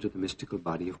incorporated into the mystical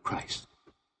body of Christ.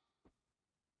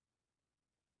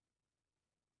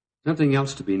 Something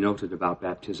else to be noted about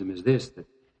baptism is this, that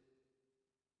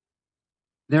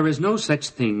there is no such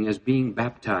thing as being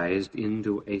baptized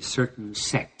into a certain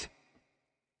sect.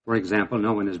 For example,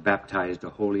 no one is baptized a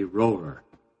holy roller.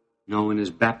 No one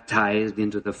is baptized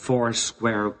into the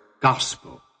Foursquare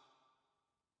gospel.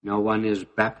 No one is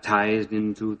baptized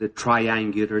into the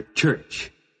triangular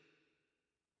church.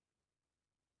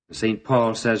 St.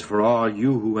 Paul says, for all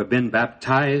you who have been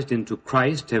baptized into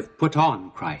Christ have put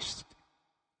on Christ.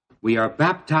 We are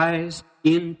baptized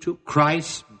into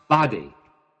Christ's body,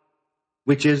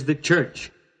 which is the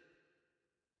church.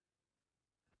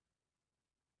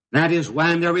 That is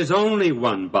when there is only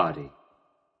one body.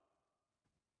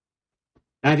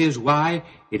 That is why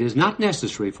it is not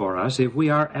necessary for us, if we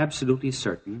are absolutely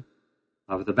certain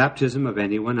of the baptism of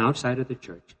anyone outside of the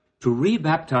church, to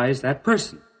rebaptize that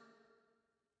person.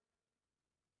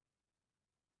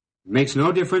 It makes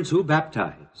no difference who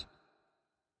baptized.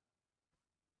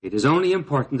 It is only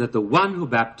important that the one who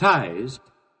baptized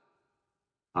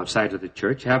outside of the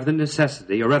church have the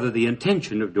necessity, or rather the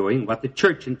intention of doing what the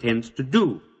church intends to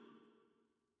do.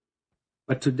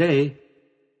 But today,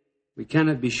 we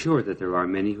cannot be sure that there are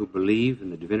many who believe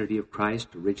in the divinity of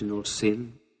Christ, original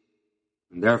sin,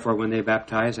 and therefore when they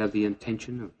baptize have the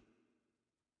intention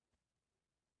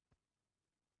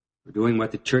of doing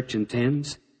what the church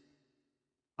intends.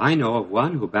 I know of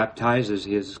one who baptizes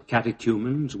his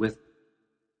catechumens with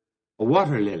a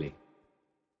water lily.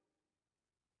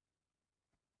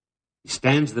 He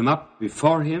stands them up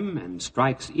before him and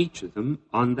strikes each of them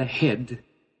on the head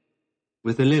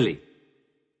with a lily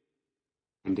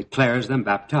and declares them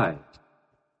baptized.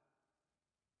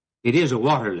 It is a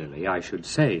water lily, I should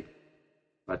say,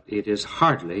 but it is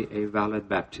hardly a valid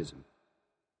baptism.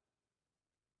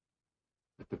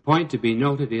 But the point to be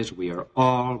noted is we are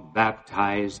all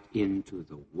baptized into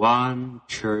the one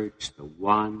church, the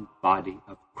one body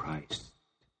of Christ.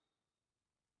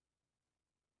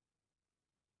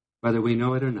 Whether we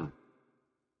know it or not.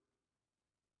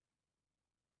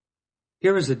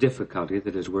 Here is a difficulty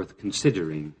that is worth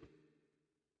considering.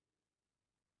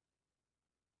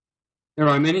 There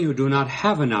are many who do not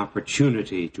have an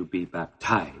opportunity to be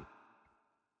baptized.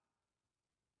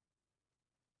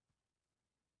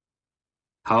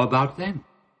 How about them?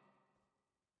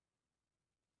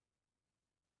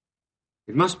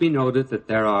 It must be noted that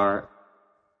there are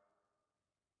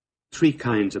three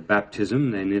kinds of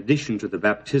baptism. In addition to the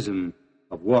baptism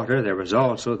of water, there is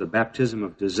also the baptism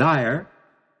of desire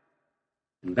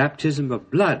and baptism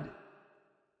of blood.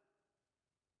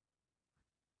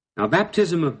 Now,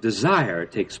 baptism of desire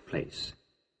takes place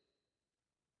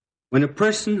when a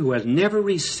person who has never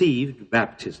received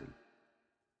baptism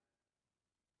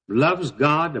loves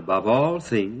God above all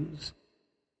things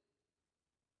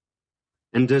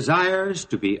and desires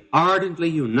to be ardently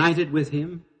united with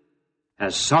Him,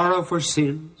 has sorrow for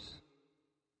sins,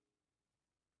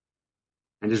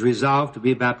 and is resolved to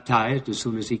be baptized as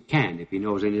soon as he can, if he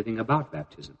knows anything about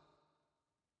baptism.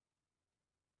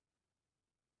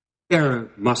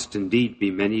 There must indeed be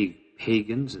many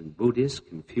pagans and Buddhists,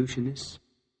 Confucianists,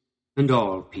 and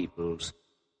all peoples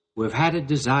who have had a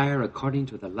desire according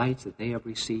to the lights that they have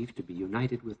received to be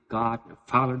united with God and have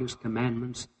followed His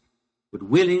commandments, would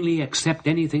willingly accept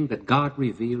anything that God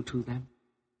revealed to them.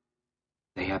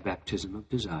 They have baptism of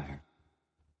desire.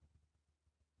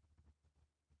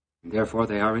 And therefore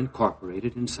they are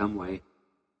incorporated in some way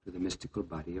to the mystical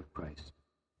body of Christ.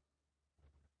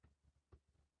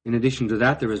 In addition to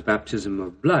that, there is baptism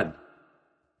of blood.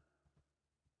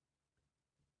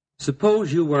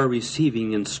 Suppose you were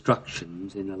receiving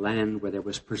instructions in a land where there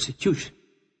was persecution.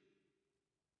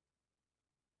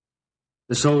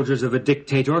 The soldiers of a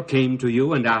dictator came to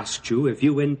you and asked you if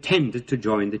you intended to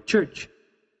join the church.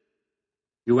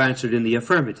 You answered in the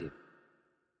affirmative.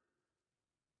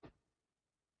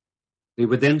 They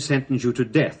would then sentence you to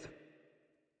death.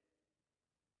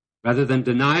 Rather than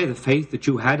deny the faith that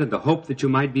you had and the hope that you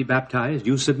might be baptized,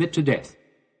 you submit to death.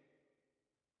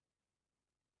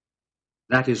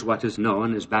 That is what is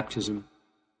known as baptism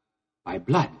by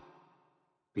blood,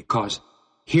 because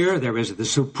here there is the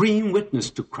supreme witness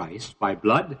to Christ by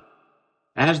blood,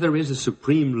 as there is a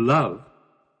supreme love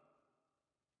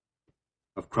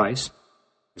of Christ,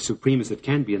 as supreme as it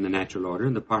can be in the natural order,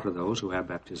 on the part of those who have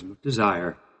baptism of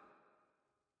desire.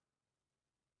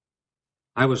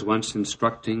 I was once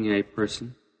instructing a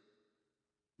person.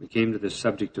 We came to the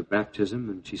subject of baptism,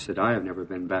 and she said, I have never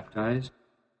been baptized.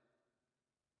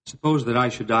 Suppose that I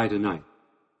should die tonight.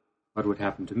 What would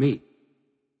happen to me?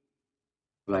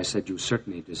 Well, I said, you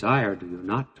certainly desire, do you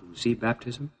not, to receive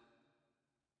baptism?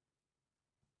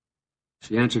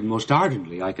 She answered most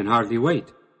ardently, I can hardly wait.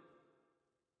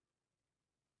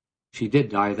 She did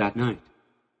die that night.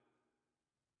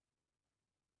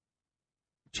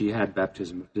 She had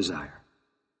baptism of desire.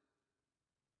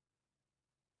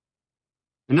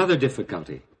 Another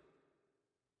difficulty.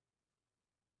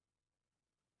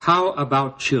 How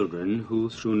about children who,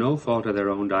 through no fault of their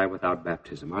own, die without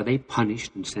baptism? Are they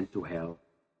punished and sent to hell?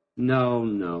 No,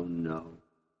 no, no.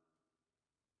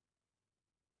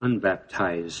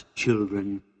 Unbaptized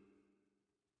children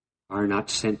are not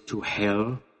sent to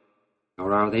hell,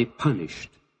 nor are they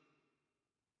punished.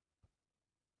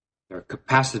 Their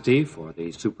capacity for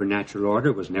the supernatural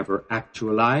order was never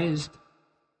actualized,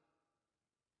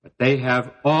 but they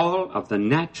have all of the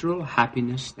natural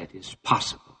happiness that is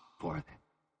possible for them.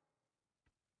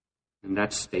 And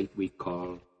that state we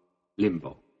call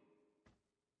limbo.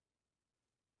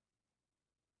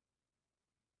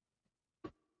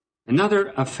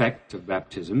 Another effect of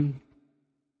baptism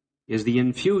is the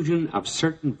infusion of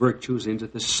certain virtues into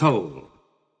the soul.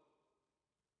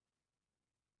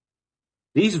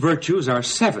 These virtues are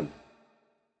 7.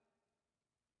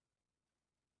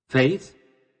 Faith,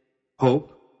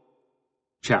 hope,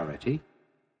 charity,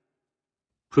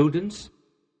 prudence,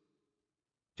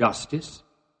 justice,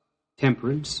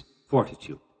 temperance,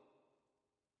 fortitude.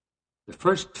 The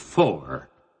first 4,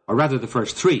 or rather the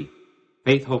first 3,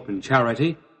 faith, hope, and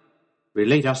charity,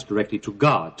 relate us directly to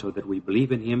God so that we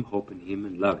believe in Him, hope in Him,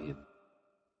 and love Him.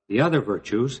 The other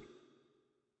virtues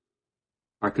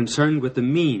are concerned with the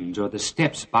means or the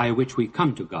steps by which we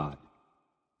come to God.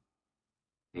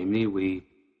 Namely, we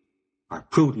are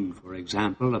prudent, for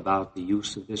example, about the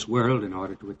use of this world in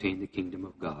order to attain the kingdom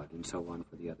of God, and so on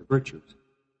for the other virtues.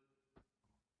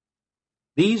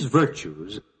 These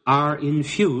virtues are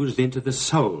infused into the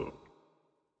soul.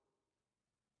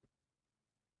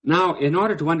 Now, in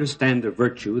order to understand a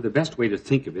virtue, the best way to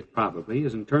think of it probably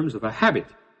is in terms of a habit.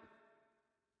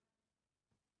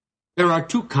 There are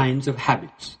 2 kinds of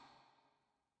habits: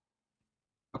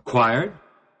 acquired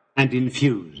and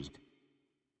infused.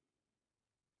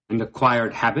 An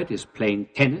acquired habit is playing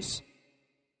tennis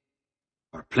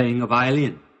or playing a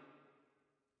violin.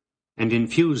 An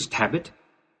infused habit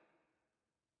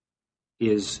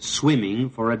is swimming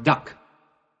for a duck.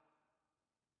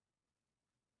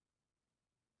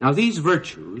 Now, these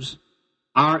virtues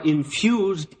are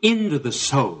infused into the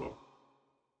soul.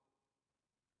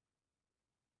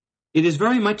 It is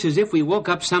very much as if we woke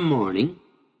up some morning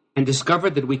and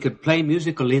discovered that we could play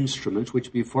musical instruments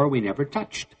which before we never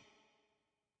touched.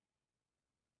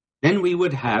 Then we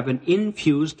would have an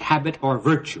infused habit or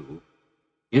virtue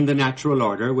in the natural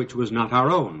order which was not our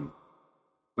own.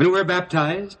 When we're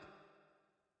baptized,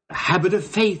 the habit of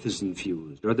faith is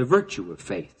infused, or the virtue of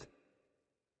faith.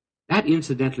 That,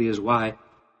 incidentally, is why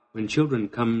when children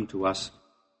come to us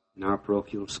in our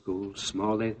parochial schools,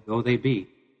 small though they be,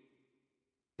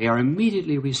 they are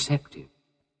immediately receptive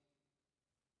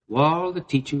to all the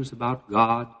teachings about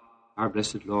God, our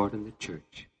blessed Lord, and the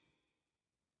church.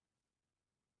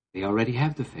 They already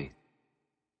have the faith.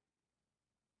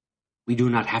 We do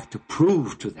not have to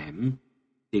prove to them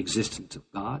the existence of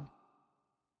God.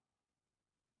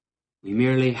 We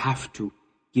merely have to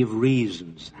give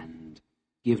reasons and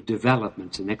give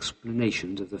developments and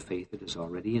explanations of the faith that is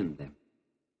already in them.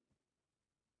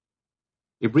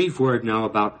 A brief word now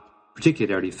about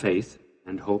particularly faith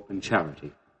and hope and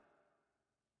charity.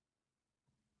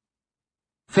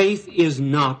 Faith is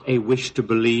not a wish to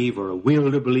believe or a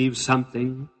will to believe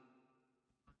something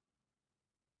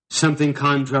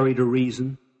contrary to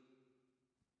reason.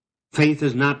 Faith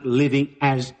is not living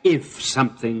as if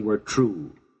something were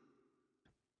true.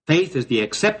 Faith is the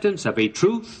acceptance of a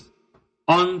truth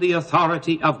on the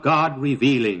authority of God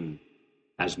revealing,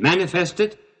 as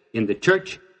manifested in the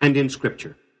church and in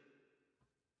Scripture.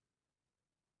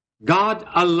 God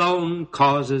alone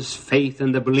causes faith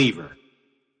in the believer.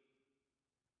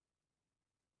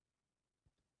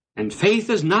 And faith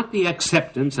is not the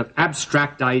acceptance of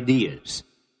abstract ideas.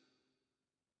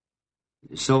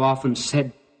 It is so often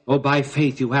said, oh, by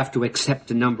faith you have to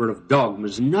accept a number of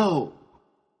dogmas. No.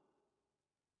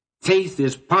 Faith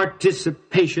is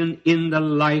participation in the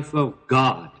life of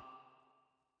God.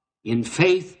 In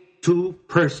faith, two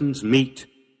persons meet,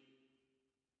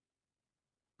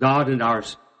 God and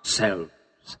ourselves.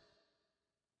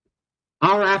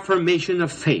 Our affirmation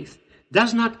of faith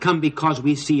does not come because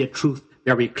we see a truth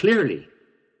very clearly,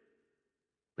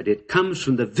 but it comes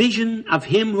from the vision of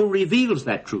Him who reveals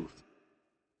that truth.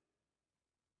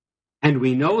 And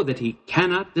we know that He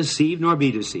cannot deceive nor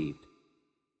be deceived.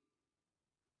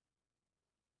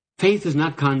 Faith is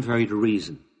not contrary to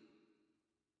reason.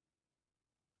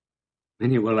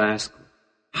 Many will ask,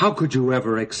 how could you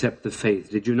ever accept the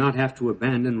faith? Did you not have to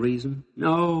abandon reason?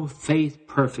 No, faith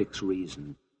perfects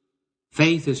reason.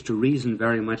 Faith is to reason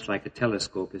very much like a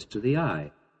telescope is to the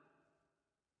eye.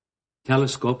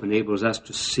 Telescope enables us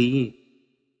to see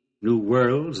new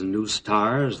worlds and new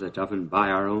stars that often by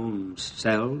our own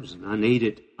selves and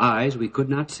unaided eyes we could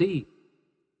not see.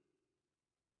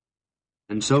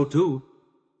 And so too,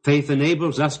 faith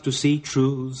enables us to see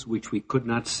truths which we could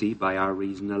not see by our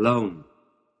reason alone.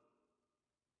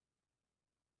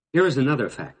 Here is another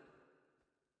fact.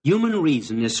 Human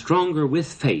reason is stronger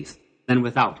with faith than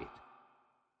without it.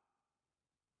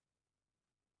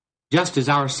 Just as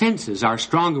our senses are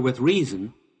stronger with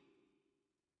reason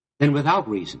than without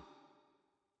reason.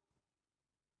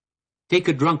 Take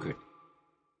a drunkard.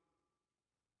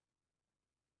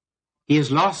 He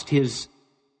has lost his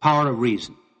power of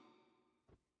reason.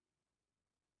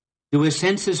 Do his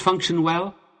senses function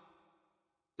well?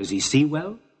 Does he see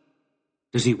well?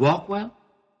 Does he walk well?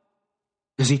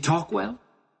 Does he talk well?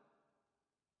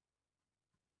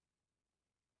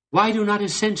 Why do not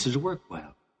his senses work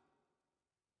well?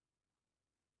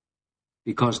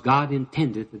 Because God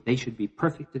intended that they should be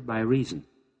perfected by reason.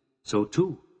 So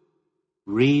too,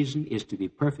 reason is to be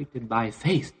perfected by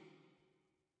faith.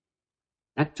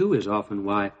 That too is often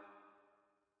why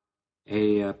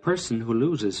a person who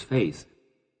loses faith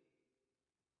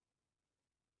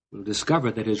will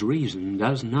discover that his reason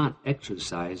does not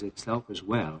exercise itself as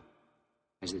well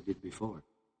as it did before.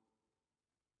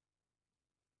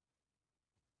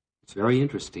 It's very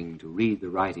interesting to read the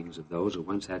writings of those who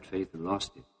once had faith and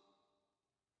lost it.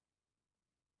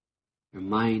 Their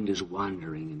mind is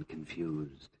wandering and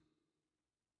confused.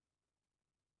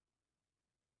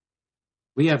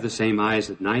 We have the same eyes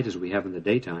at night as we have in the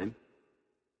daytime,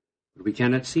 but we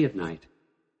cannot see at night.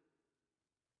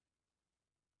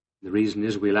 The reason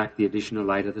is we lack the additional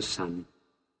light of the sun.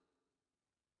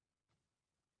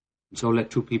 And so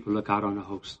let two people look out on a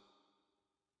host.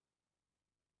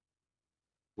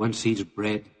 One sees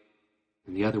bread,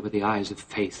 and the other with the eyes of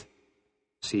faith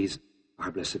sees our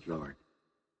blessed Lord.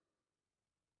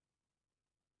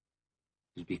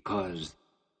 It's because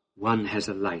one has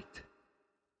a light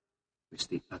which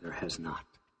the other has not.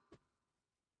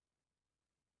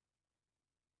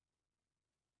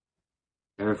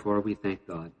 Therefore, we thank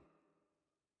God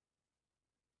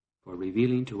for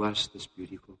revealing to us this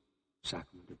beautiful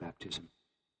sacrament of baptism,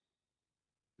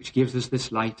 which gives us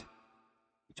this light,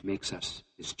 which makes us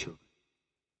His children.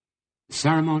 The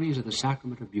ceremonies of the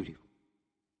sacrament are beautiful.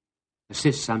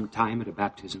 Assist some time at a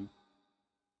baptism,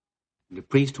 and the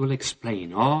priest will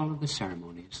explain all of the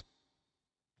ceremonies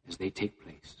as they take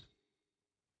place.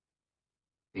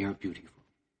 They are beautiful,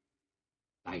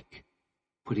 like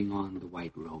putting on the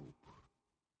white robe.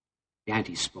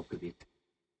 Dante spoke of it,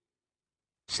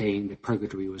 saying that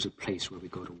purgatory was a place where we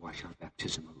go to wash our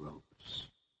baptismal robes.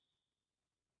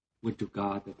 Would to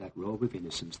God that that robe of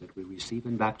innocence that we receive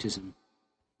in baptism,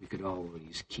 we could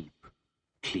always keep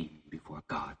clean before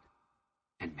God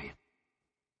and man.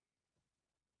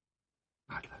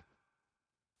 God love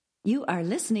you. You are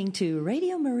listening to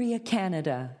Radio Maria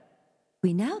Canada.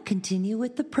 We now continue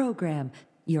with the program,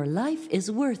 Your Life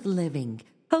is Worth Living,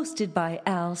 hosted by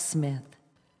Al Smith.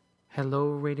 Hello,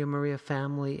 Radio Maria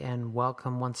family, and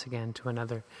welcome once again to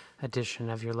another edition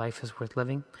of Your Life is Worth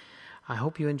Living. I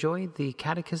hope you enjoyed the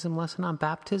catechism lesson on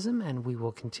baptism, and we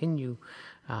will continue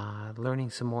learning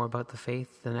some more about the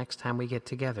faith the next time we get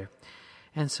together.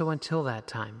 And so until that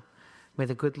time, may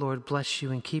the good Lord bless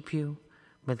you and keep you.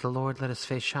 May the Lord let His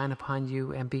face shine upon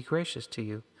you and be gracious to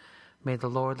you. May the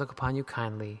Lord look upon you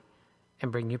kindly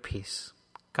and bring you peace.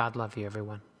 God love you,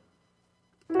 everyone.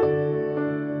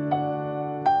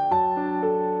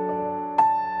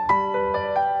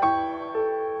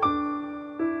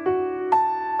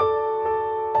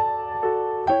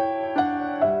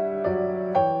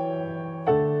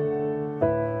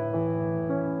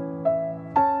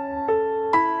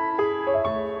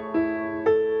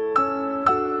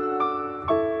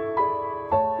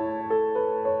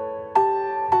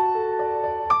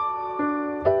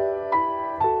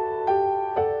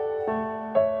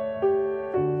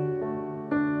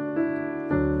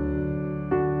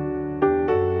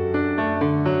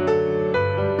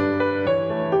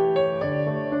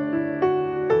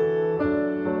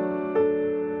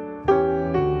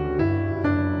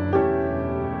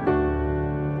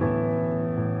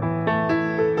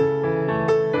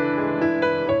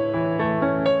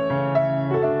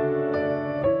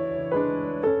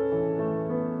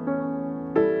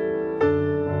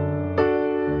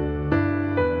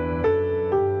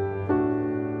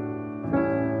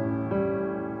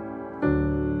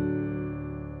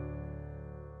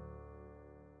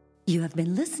 have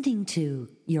been listening to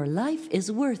Your Life is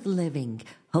Worth Living,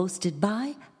 hosted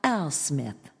by Al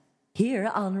Smith, here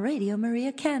on Radio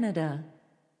Maria Canada.